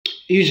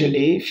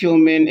usually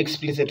filming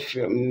explicit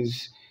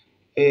films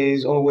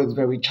is always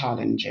very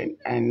challenging.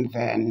 And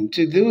then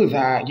to do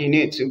that, you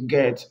need to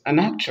get an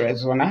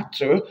actress or an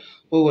actor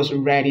who was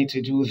ready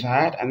to do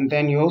that. And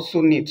then you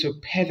also need to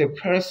pair the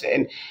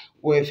person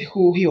with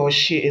who he or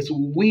she is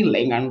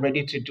willing and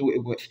ready to do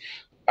it with.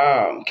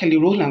 Kelly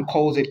Rowland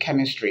calls it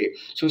chemistry.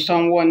 So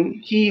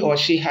someone he or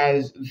she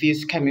has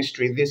this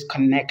chemistry, this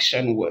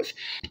connection with.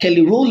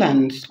 Kelly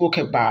Rowland spoke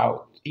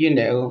about,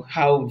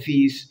 how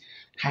this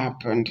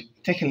happened.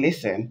 Take a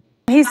listen.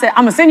 He said,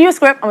 I'm going to send you a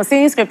script. I'm going to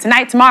send you a script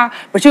tonight, tomorrow,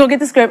 but you're going to get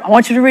the script. I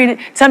want you to read it.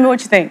 Tell me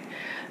what you think.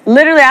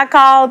 Literally, I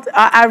called,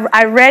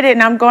 I read it,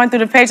 and I'm going through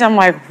the page. I'm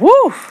like,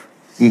 woo.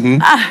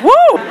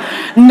 Woo.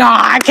 Nah,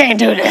 I can't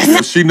do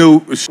this. She knew.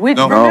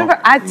 Remember,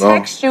 I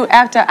texted you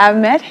after I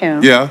met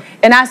him. Yeah.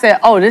 And I said,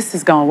 oh, this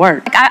is going to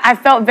work. I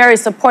felt very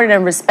supported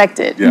and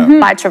respected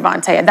by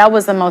Trevante. That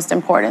was the most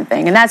important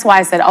thing. And that's why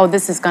I said, oh,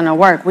 this is going to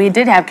work. We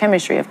did have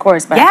chemistry, of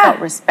course, but I felt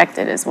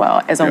respected as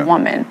well as a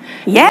woman.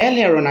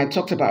 Earlier on, I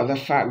talked about the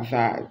fact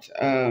that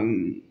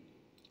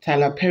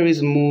Tyler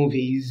Perry's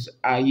movies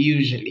are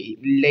usually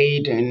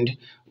laden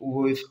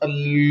with a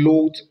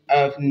lot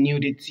of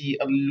nudity,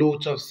 a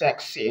lot of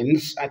sex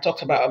scenes. I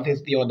talked about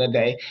this the other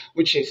day,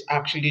 which is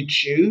actually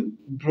true.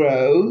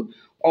 Bro,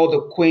 all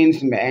the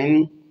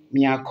Queensmen,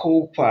 Mia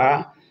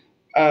Culpa,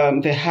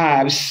 the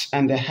haves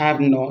and the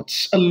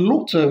have-nots. A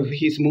lot of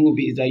his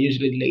movies are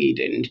usually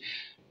laden,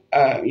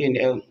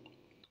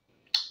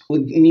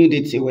 with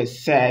nudity, with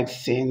sex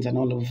scenes and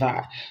all of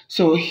that.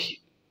 So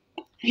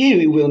here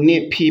we will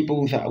need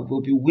people that will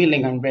be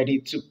willing and ready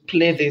to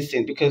play this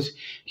in, because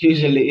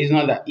usually it's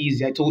not that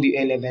easy. I told you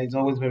earlier that it's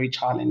always very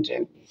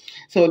challenging.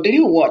 So did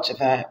you watch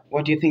that?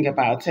 What do you think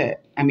about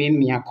it? I mean,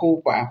 Mia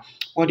Culpa,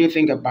 what do you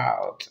think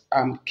about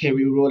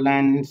Kerry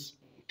Rowland's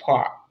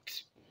part?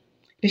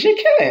 Did she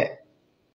kill it?